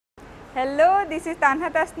Hello, this is Tanha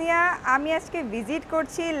Tasnia. আমি আজকে visit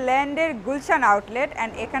করছি ল্যান্ডের গুলশান আউটলেট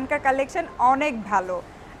অ্যান্ড এখানকার কালেকশন অনেক ভালো।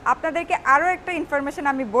 আপনাদেরকে আরও একটা ইনফরমেশন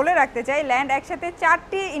আমি বলে রাখতে চাই, ল্যান্ড একসাথে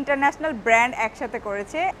 4টি ইন্টারন্যাশনাল ব্র্যান্ড একসাথে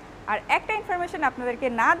করেছে। আর একটা ইনফরমেশন আপনাদেরকে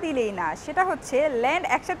না দিলেই না, সেটা হচ্ছে ল্যান্ড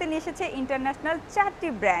একসাথে নিয়ে এসেছে ইন্টারন্যাশনাল 4টি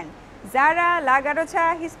ব্র্যান্ড, জারা, লাগারোছা,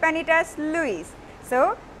 হিসপ্যানিটাস, লুইস। সো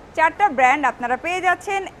 4টা ব্র্যান্ড আপনারা পেয়ে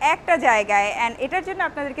যাচ্ছেন একটা জায়গায়, অ্যান্ড এটার জন্য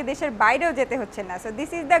আপনাদেরকে দেশের বাইরেও যেতে হচ্ছে না। So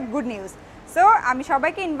this is the good news. So আমি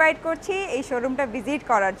সবাইকে ইনভাইট করছি এই শোরুমটা ভিজিট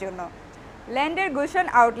করার জন্য। ল্যান্ডের গুলশান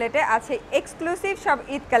আউটলেটে আছে এক্সক্লুসিভ সব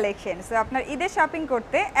ঈদ কালেকশন। সো আপনার ঈদের শপিং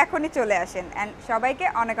করতে এখনই চলে আসেন, অ্যান্ড সবাইকে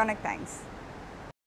অনেক অনেক থ্যাঙ্কস।